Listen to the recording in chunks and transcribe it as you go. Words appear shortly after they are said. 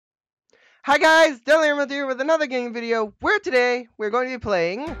Hi guys, Dylan here with another game video, where today we're going to be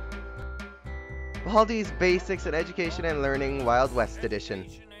playing Baldi's Basics in Education and Learning Wild West Edition.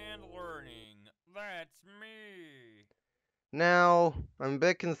 That's me. Now, I'm a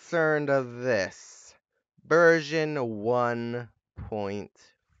bit concerned of this. Version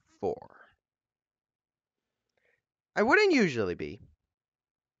 1.4. I wouldn't usually be,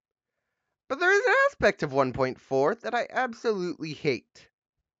 but there is an aspect of 1.4 that I absolutely hate.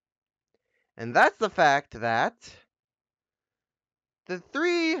 And that's the fact that the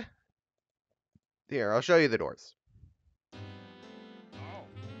three... Here, I'll show you the doors.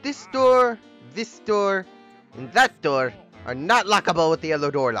 This door, and that door are not lockable with the yellow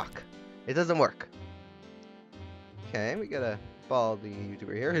door lock. It doesn't work. Okay, we got a Baldi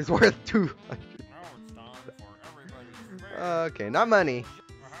YouTuber here. He's worth 200. Okay, not money.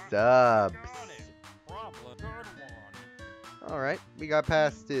 Subs. Alright, we got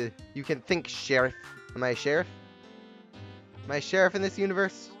past you can think, Sheriff. Am I a sheriff? Am I a sheriff in this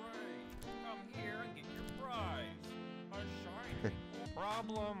universe? Come here and get your prize. A shiny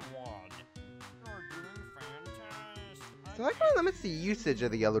problem one. You're doing fantastic. So that kind of limits the usage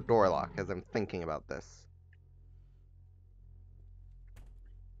of the yellow door lock as I'm thinking about this.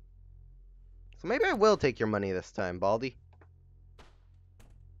 So maybe I will take your money this time, Baldi.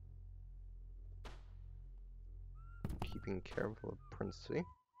 Keeping careful of principle.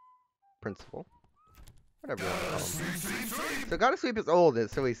 Whatever you want to call him. So Gotta Sweep is old,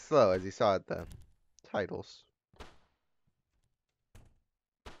 so he's slow, as you saw at the titles.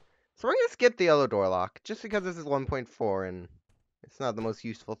 So we're going to skip the yellow door lock, just because this is 1.4 and it's not the most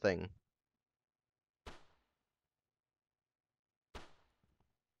useful thing.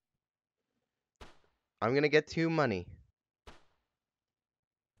 I'm going to get 2 money.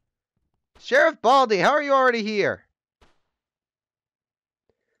 Sheriff Baldi, how are you already here?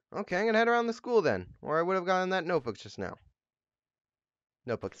 Okay, I'm going to head around the school then, or I would have gotten that notebook just now.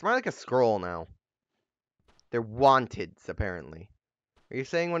 Notebook. It's more like a scroll now. They're wanteds, apparently. Are you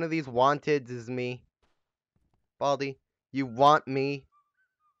saying one of these wanteds is me? Baldi, you want me?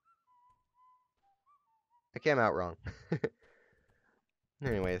 I came out wrong.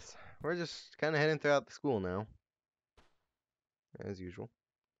 Anyways, we're just kind of heading throughout the school now. As usual.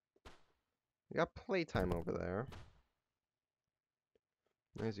 We got playtime over there.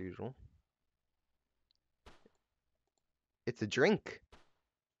 As usual. It's a drink.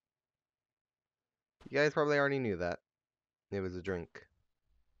 You guys probably already knew that. It was a drink.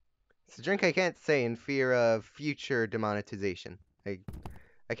 It's a drink I can't say in fear of future demonetization. I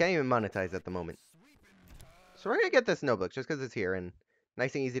can't even monetize at the moment. So we're gonna get this notebook just because it's here and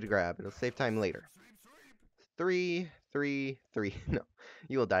nice and easy to grab. It'll save time later. 3, 3, 3. No,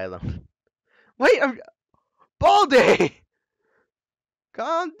 you will die alone. Wait, Baldi!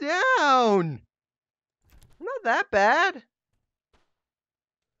 Calm down! Not that bad.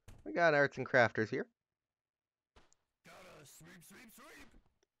 We got arts and crafters here.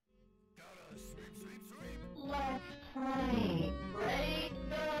 Let's play. Ready?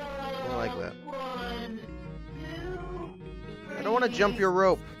 I don't like that. 1, 2, I don't want to jump your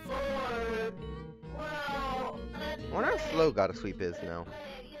rope. 4. Well, I wonder how slow Gotta Sweep is now.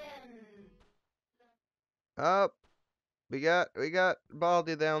 Up. We got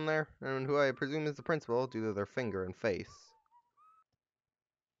Baldi down there, and who I presume is the principal due to their finger and face.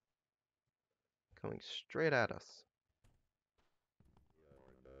 Coming straight at us.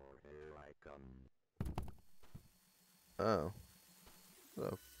 Oh.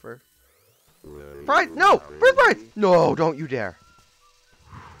 So first prize! No! First prize! No, don't you dare.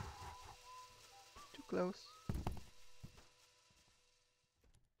 Too close.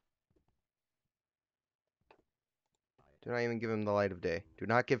 Do not even give him the light of day. Do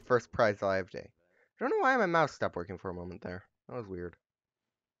not give first prize the light of day. I don't know why my mouse stopped working for a moment there. That was weird.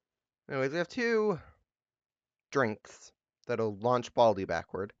 Anyways, we have 2 drinks that'll launch Baldi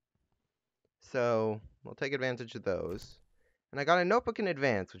backward. So, we'll take advantage of those. And I got a notebook in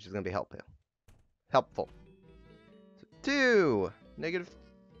advance, which is going to be helpful. So 2,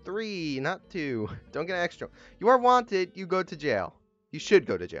 -3, not 2. Don't get an extra. You are wanted, you go to jail. You should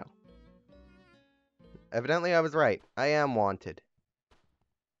go to jail. Evidently, I was right. I am wanted.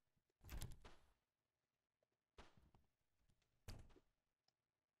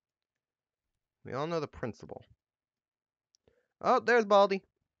 We all know the principal. Oh, there's Baldi.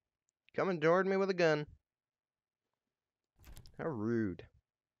 Coming toward me with a gun. How rude.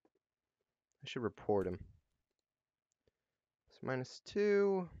 I should report him. So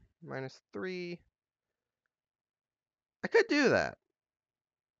 -2, -3. I could do that.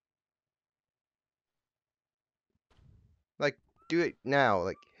 Like, do it now.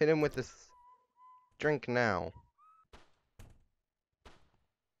 Like, hit him with this drink now.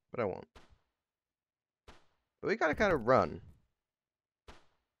 But I won't. But we gotta kind of run.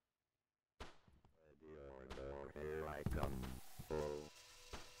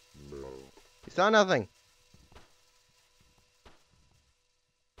 You saw nothing.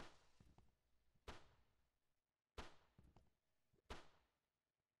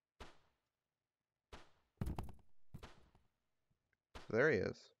 So there he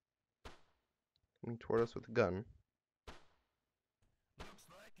is. Coming toward us with a gun. Looks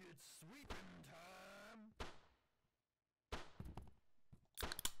like it's sweeping time.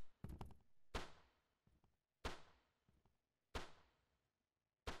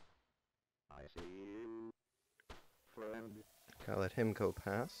 I see you, friend. Gotta let him go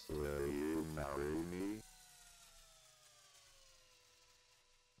past. Will you marry me?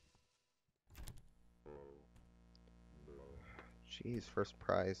 Jeez, first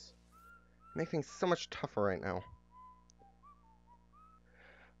prize. Make things so much tougher right now.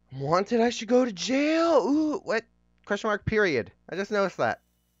 Wanted, I should go to jail. Ooh, what? Question mark, period. I just noticed that.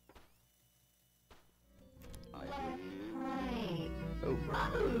 Left, right. Oh,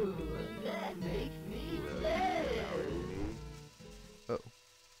 Ooh, that makes me sad. oh.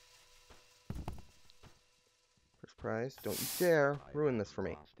 First prize. Don't you dare ruin this for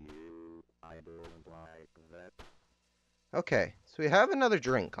me. I don't like that. Okay, so we have another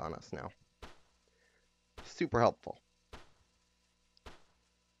drink on us now. Super helpful.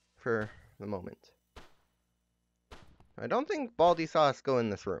 For the moment. I don't think Baldi saw us go in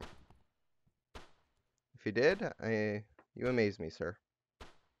this room. If he did, you amaze me, sir.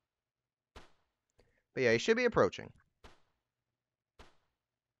 But yeah, he should be approaching.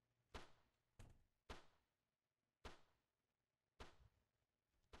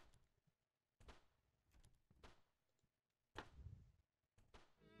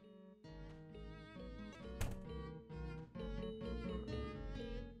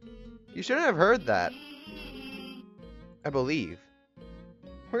 You shouldn't have heard that, I believe.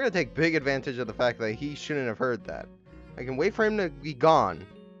 We're gonna take big advantage of the fact that he shouldn't have heard that. I can wait for him to be gone,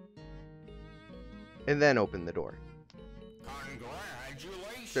 and then open the door.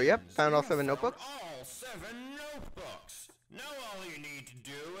 Congratulations. So yep, found all You 7 found notebooks. All 7 notebooks. Now all you need to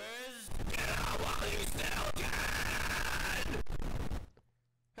do is get out while you still can.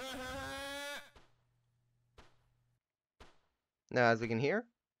 Now, as we can hear,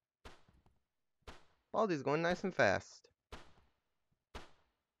 Baldi's going nice and fast.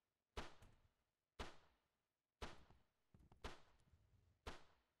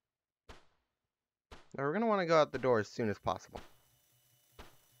 Now, we're gonna want to go out the door as soon as possible.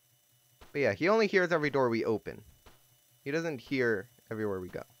 But yeah, he only hears every door we open. He doesn't hear everywhere we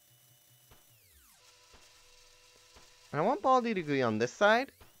go. And I want Baldi to be on this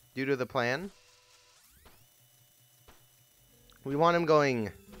side, due to the plan. We want him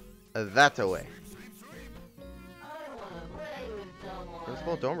going that way. I wanna play with someone.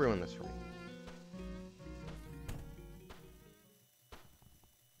 Principal, don't ruin this for me.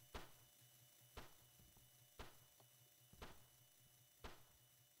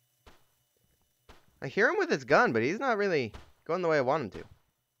 I hear him with his gun, but he's not really going the way I want him to.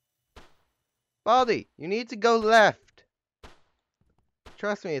 Baldi, you need to go left.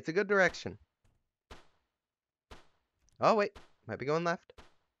 Trust me, it's a good direction. Oh, wait. Might be going left.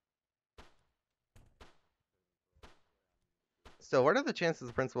 So, what are the chances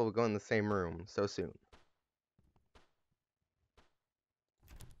the principal will go in the same room so soon?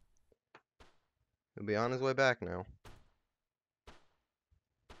 He'll be on his way back now.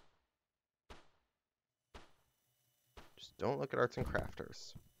 Just don't look at arts and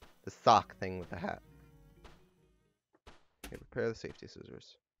crafters. The sock thing with the hat. Okay, prepare the safety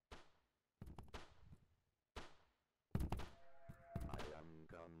scissors. I am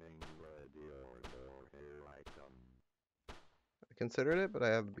coming, ready order, here I come. I considered it, but I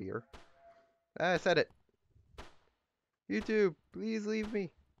have beer. Ah, I said it. YouTube, please leave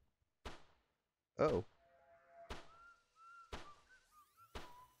me. Uh-oh.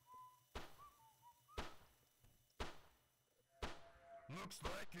 Looks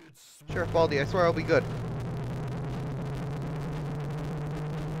like it's Sheriff Baldi, I swear I'll be good.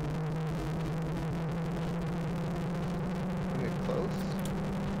 Get close.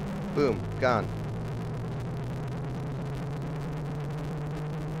 Boom, gone.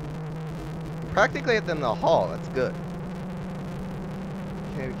 Practically at them in the hall, that's good.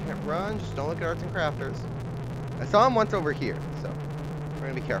 Okay, we can't run, just don't look at arts and crafters. I saw him once over here, so we're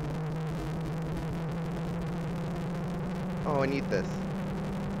gonna be careful. Oh, I need this.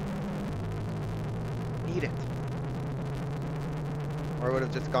 Need it. Or I would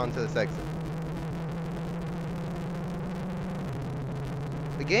have just gone to this exit.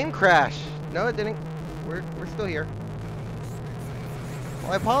 The game crashed. No, it didn't. We're still here.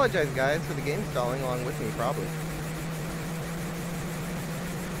 Well, I apologize, guys, for the game stalling along with me, probably.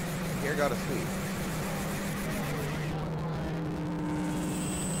 Here got a sweet.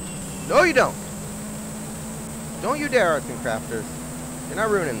 No, you don't. Don't you dare, Arts and Crafters. You're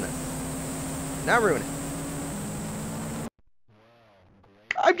not ruining this. Not ruining it.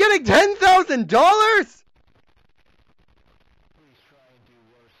 I'm getting $10,000?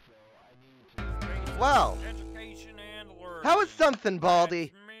 Wow. Education and learning. That was something,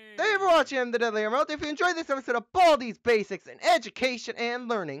 Baldi. That's me. Thank you for watching. I'm the Deadly Emerald. If you enjoyed this episode of Baldi's Basics in Education and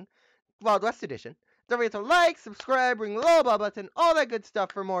Learning, Wild West Edition, don't forget to like, subscribe, ring the little bell button, all that good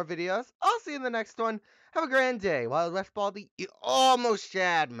stuff for more videos. I'll see you in the next one. Have a grand day. Wild West Baldi, you almost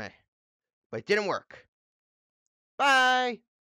had me, but it didn't work. Bye.